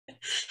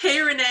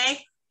Hey,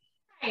 Renee.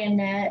 Hi,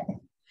 Annette.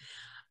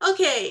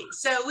 Okay,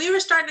 so we were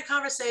starting a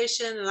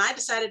conversation and I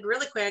decided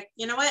really quick,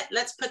 you know what?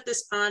 Let's put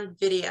this on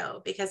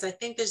video because I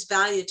think there's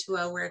value to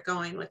where we're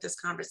going with this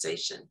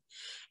conversation.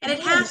 And it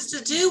has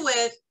to do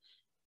with,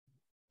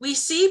 we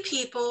see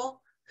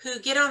people who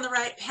get on the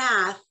right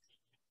path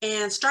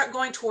and start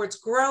going towards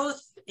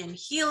growth and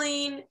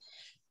healing,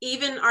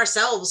 even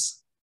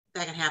ourselves,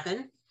 that can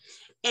happen.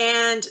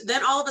 And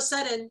then all of a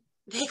sudden,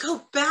 they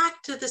go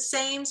back to the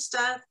same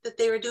stuff that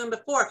they were doing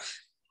before,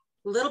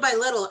 little by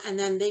little, and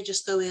then they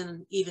just go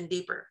in even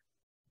deeper.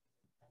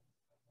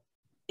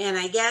 And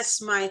I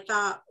guess my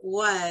thought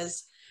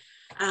was,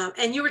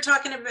 and you were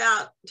talking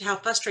about how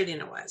frustrating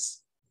it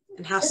was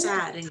and how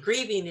sad and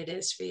grieving it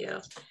is for you.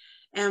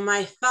 And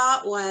my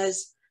thought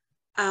was,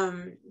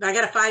 I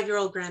got a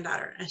 5-year-old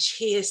granddaughter and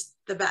she is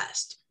the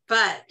best,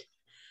 but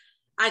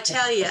I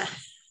tell you,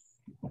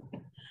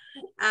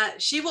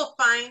 she will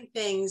find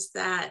things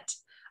that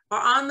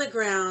are on the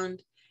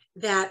ground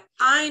that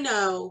I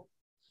know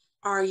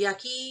are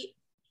yucky,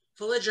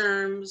 full of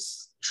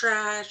germs,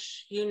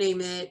 trash, you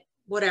name it,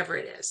 whatever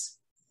it is.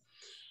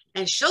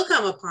 And she'll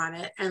come upon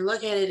it and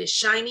look at it as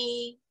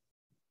shiny,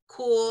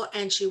 cool,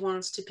 and she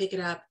wants to pick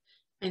it up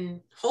and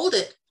hold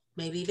it,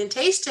 maybe even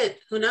taste it,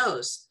 who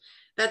knows,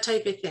 that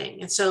type of thing.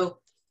 And so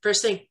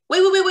first thing,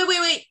 wait,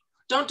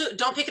 don't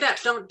pick it up,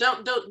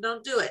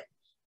 don't do it.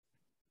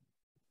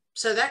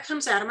 So that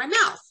comes out of my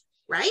mouth,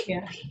 right?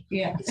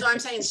 Yeah. So I'm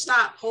saying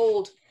stop,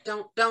 hold,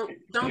 don't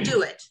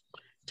do it.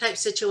 Type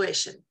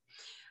situation.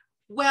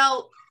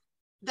 Well,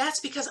 that's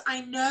because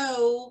I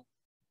know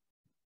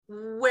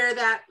where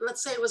that,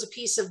 let's say it was a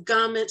piece of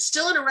gum, it's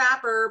still in a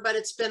wrapper, but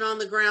it's been on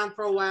the ground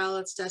for a while,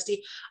 it's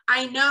dusty.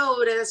 I know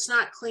that it's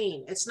not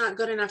clean. It's not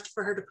good enough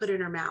for her to put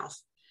in her mouth.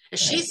 And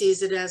she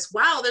sees it as,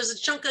 wow, there's a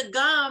chunk of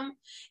gum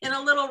in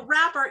a little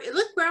wrapper.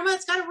 Look, Grandma,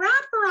 it's got a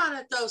wrapper on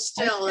it though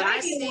still. And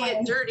I see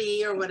it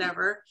dirty or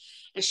whatever.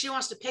 And she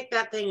wants to pick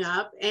that thing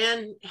up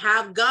and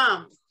have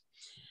gum.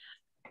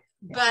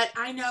 But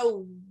I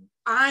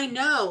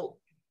know,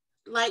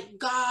 like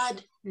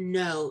God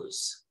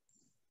knows.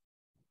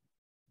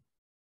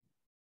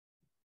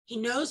 He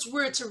knows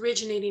where it's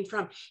originating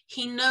from.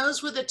 He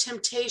knows where the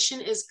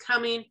temptation is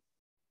coming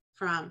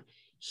from.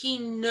 He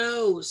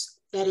knows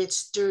that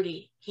it's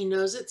dirty. He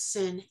knows it's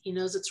sin. He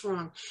knows it's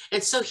wrong.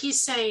 And so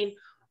he's saying,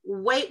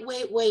 wait,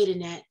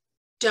 Annette,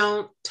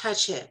 don't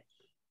touch it.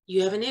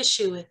 You have an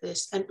issue with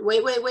this. And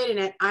wait,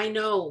 Annette, I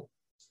know.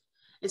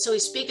 And so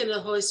he's speaking to the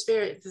Holy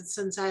Spirit that's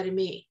inside of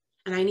me.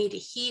 And I need to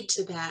heed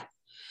to that.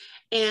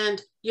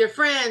 And your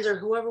friends or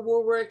whoever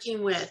we're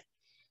working with,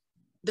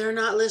 they're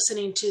not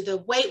listening to the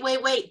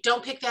wait,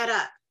 don't pick that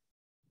up.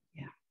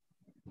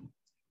 Yeah.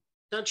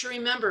 Don't you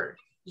remember?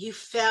 You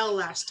fell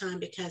last time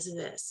because of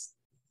this.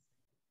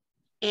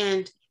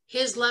 And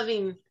his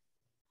loving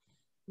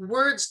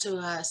words to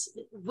us,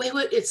 wait,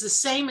 it's the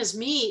same as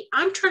me.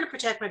 I'm trying to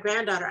protect my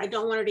granddaughter. I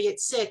don't want her to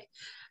get sick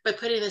by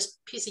putting this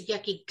piece of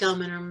yucky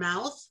gum in her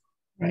mouth.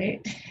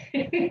 Right.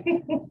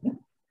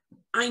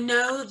 I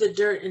know the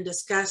dirt and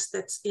disgust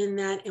that's in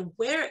that and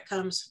where it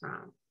comes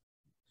from.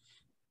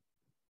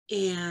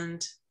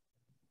 And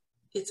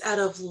it's out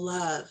of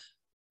love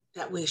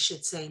that we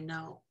should say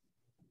no.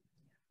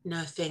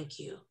 No, thank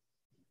you.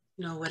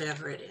 No,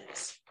 whatever it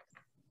is.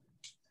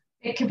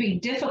 It could be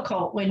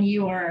difficult when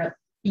you are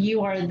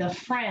the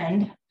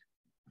friend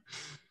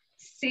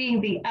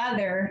seeing the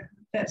other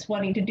that's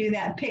wanting to do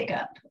that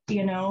pickup,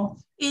 you know.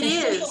 It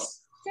is.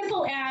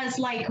 Simple as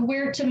like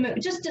where to move,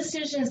 just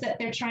decisions that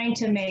they're trying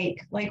to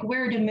make, like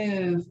where to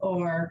move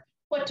or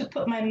what to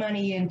put my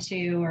money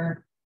into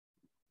or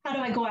how do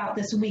I go out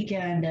this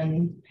weekend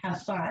and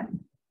have fun?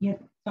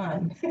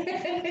 Fun.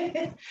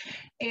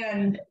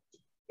 And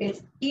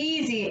it's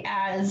easy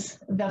as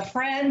the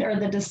friend or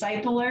the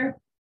discipler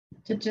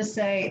to just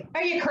say,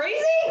 are you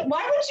crazy?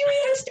 Why would you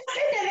even step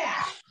into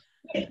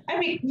that? I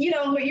mean, you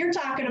know what you're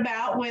talking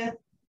about with,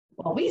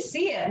 well, we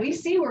see it. We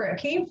see where it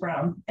came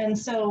from. And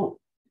so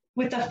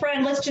with a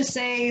friend, let's just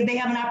say they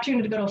have an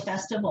opportunity to go to a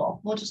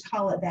festival. We'll just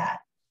call it that.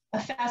 A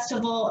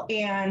festival,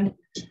 and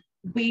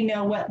we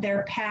know what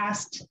their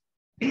past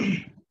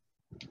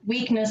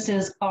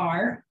weaknesses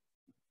are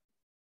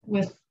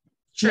with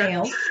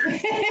males.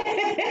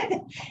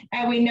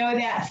 And we know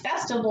that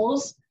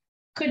festivals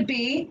could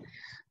be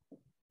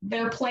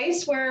their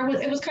place where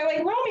it was kind of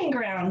like roaming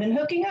ground and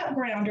hooking up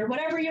ground or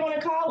whatever you want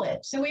to call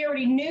it. So we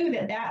already knew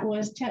that that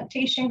was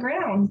temptation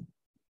ground.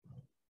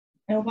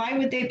 And why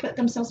would they put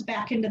themselves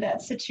back into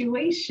that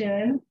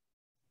situation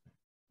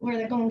where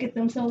they're going to get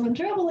themselves in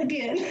trouble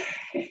again?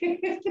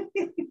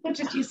 What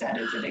just you said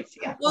as an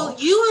example. Well,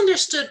 you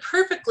understood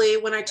perfectly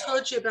when I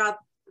told you about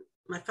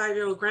my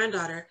 5-year-old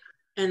granddaughter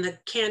and the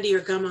candy or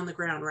gum on the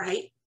ground,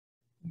 right?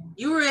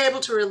 You were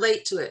able to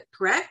relate to it,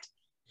 correct?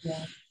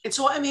 Yeah. And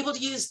so I'm able to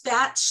use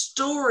that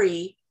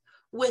story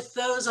with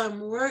those I'm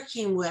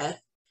working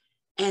with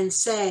and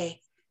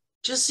say,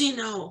 just so you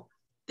know,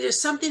 there's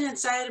something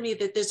inside of me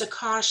that there's a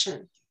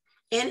caution.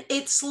 And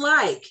it's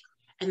like,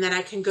 and then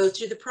I can go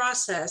through the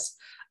process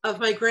of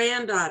my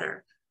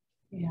granddaughter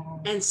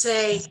and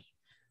say,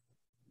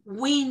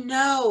 we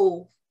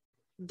know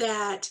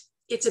that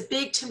it's a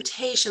big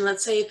temptation.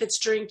 Let's say if it's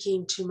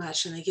drinking too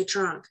much and they get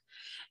drunk,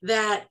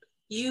 that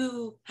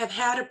you have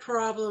had a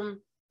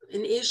problem,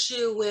 an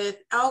issue with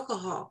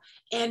alcohol.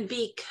 And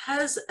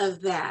because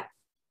of that,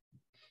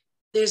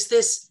 there's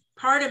this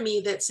part of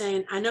me that's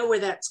saying, I know where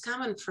that's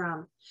coming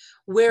from,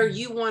 where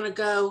you want to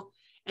go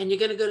and you're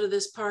going to go to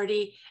this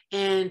party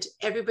and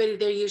everybody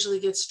there usually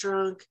gets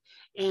drunk.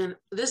 And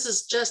this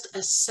is just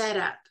a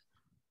setup.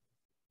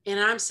 And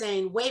I'm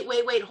saying, wait,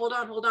 hold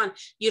on.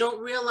 You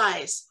don't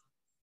realize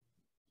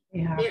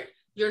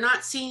you're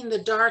not seeing the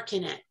dark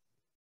in it.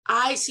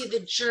 I see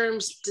the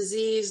germs,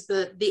 disease,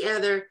 the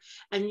other,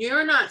 and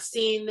you're not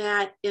seeing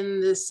that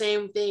in the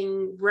same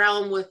thing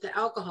realm with the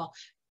alcohol.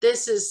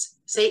 This is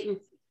Satan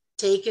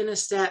taking a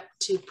step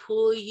to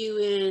pull you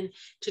in,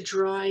 to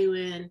draw you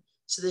in,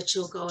 so that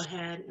you'll go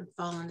ahead and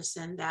fall into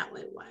sin that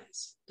way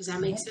wise. Does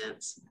that make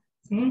sense?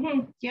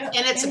 Mm-hmm. Yeah.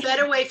 And it's a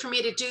better way for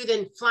me to do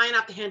than flying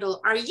off the handle.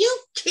 Are you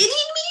kidding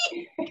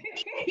me?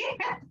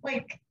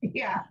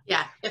 Yeah.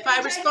 If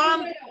I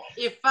respond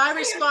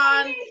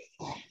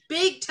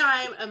big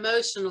time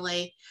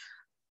emotionally,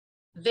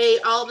 they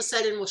all of a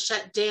sudden will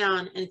shut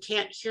down and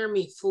can't hear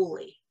me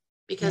fully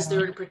because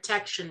they're in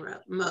protection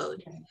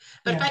mode.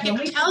 But if I can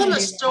tell them a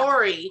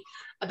story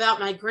about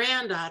my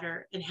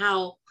granddaughter and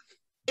how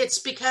it's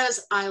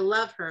because I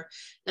love her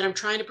that I'm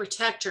trying to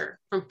protect her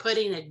from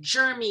putting a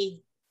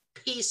germy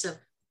piece of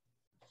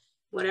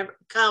whatever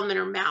cum in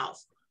her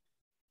mouth,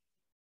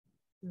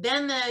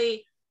 then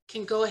they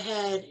can go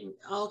ahead and,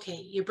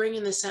 okay, you're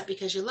bringing this up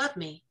because you love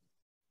me.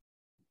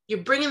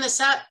 You're bringing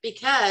this up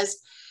because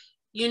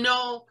you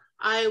know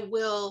I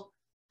will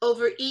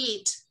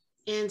overeat.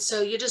 And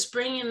so you're just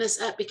bringing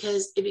this up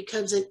because it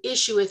becomes an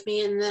issue with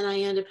me. And then I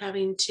end up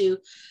having to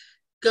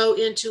go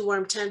into where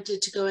I'm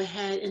tempted to go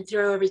ahead and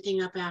throw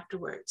everything up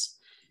afterwards.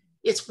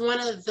 It's one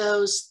of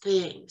those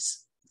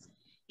things.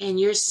 And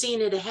you're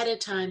seeing it ahead of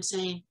time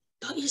saying,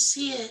 don't you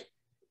see it?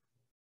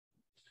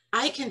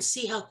 I can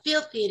see how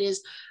filthy it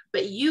is,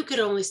 but you could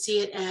only see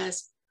it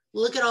as,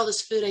 look at all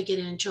this food I get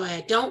to enjoy.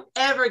 I don't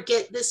ever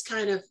get this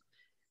kind of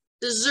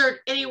dessert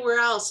anywhere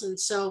else. And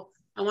so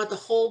I want the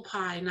whole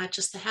pie, not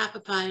just the half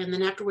a pie. And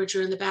then afterwards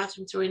you're in the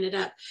bathroom throwing it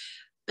up.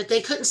 But they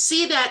couldn't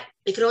see that.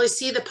 They could only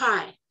see the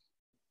pie.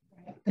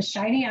 The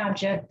shiny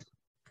object.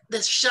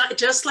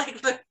 Just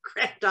like the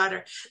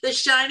granddaughter, the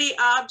shiny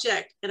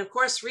object. And of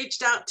course,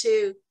 reached out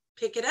to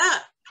pick it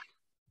up.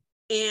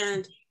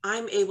 And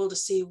I'm able to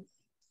see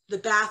the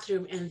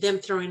bathroom and them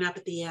throwing up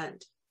at the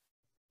end.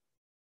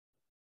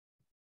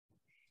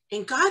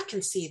 And God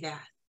can see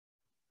that.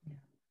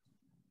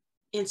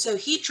 And so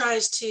he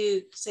tries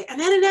to say,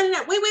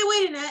 Annette,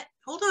 wait, Annette,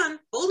 hold on.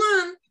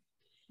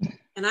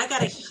 And I got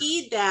to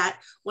heed that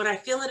when I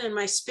feel it in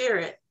my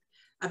spirit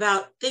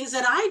about things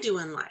that I do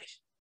in life.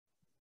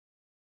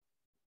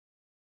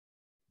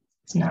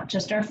 It's not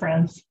just our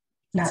friends,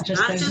 not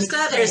just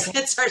others,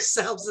 it's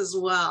ourselves as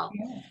well.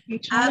 Yeah,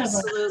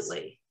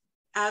 Absolutely.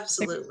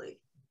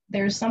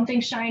 There's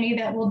something shiny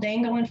that will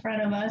dangle in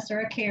front of us, or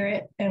a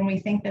carrot, and we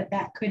think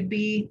that could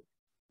be,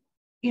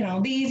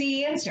 the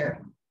easy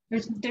answer.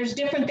 There's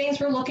different things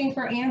we're looking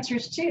for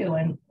answers to,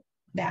 and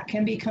that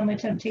can become a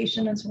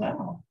temptation as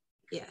well.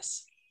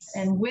 Yes.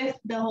 And with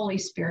the Holy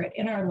Spirit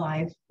in our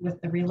life,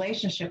 with the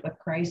relationship with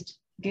Christ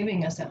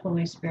giving us that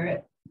Holy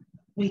Spirit,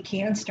 we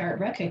can start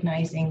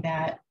recognizing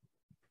that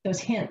those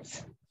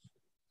hints.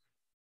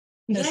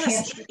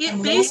 Yes,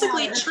 it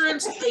basically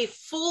turns a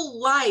full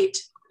light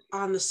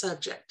on the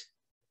subject.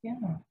 Yeah.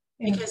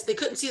 Because they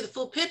couldn't see the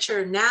full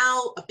picture.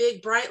 Now a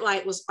big bright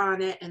light was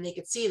on it and they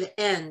could see the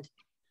end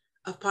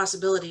of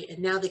possibility. And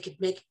now they could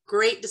make a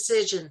great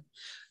decision.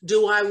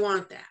 Do I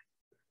want that?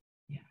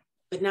 Yeah.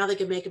 But now they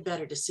can make a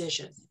better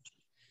decision.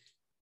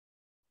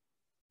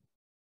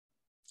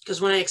 Because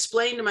when I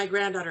explained to my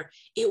granddaughter,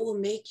 it will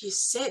make you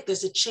sick.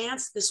 There's a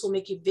chance this will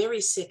make you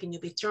very sick and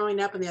you'll be throwing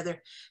up. And the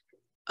other,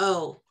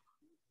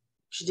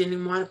 she didn't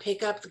even want to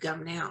pick up the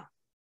gum now.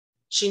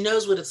 She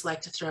knows what it's like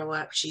to throw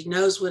up. She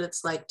knows what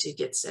it's like to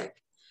get sick.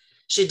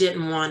 She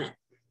didn't want it.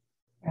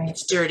 Right.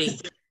 It's dirty.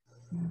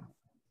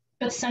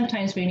 But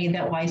sometimes we need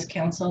that wise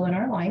counsel in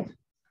our life.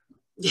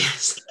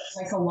 Yes.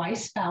 Like a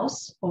wise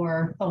spouse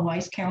or a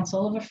wise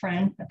counsel of a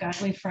friend, a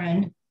godly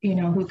friend,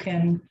 who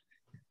can,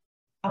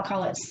 I'll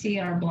call it, see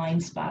our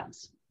blind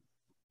spots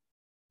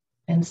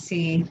and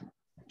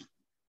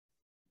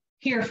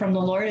hear from the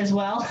Lord as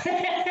well.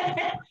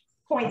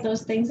 Point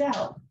those things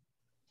out.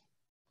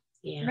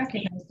 Yeah.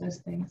 Recognize those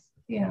things.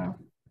 Yeah.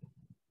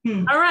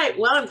 All right.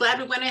 Well, I'm glad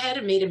we went ahead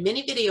and made a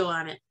mini video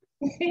on it.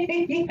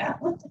 Yeah.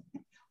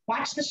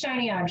 Watch the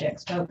shiny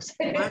objects, folks.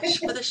 Watch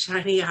for the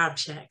shiny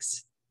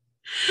objects.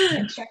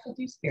 And check with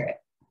your spirit.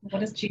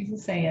 What is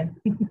Jesus saying?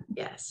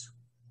 Yes.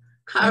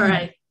 All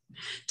right.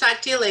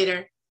 Talk to you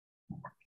later.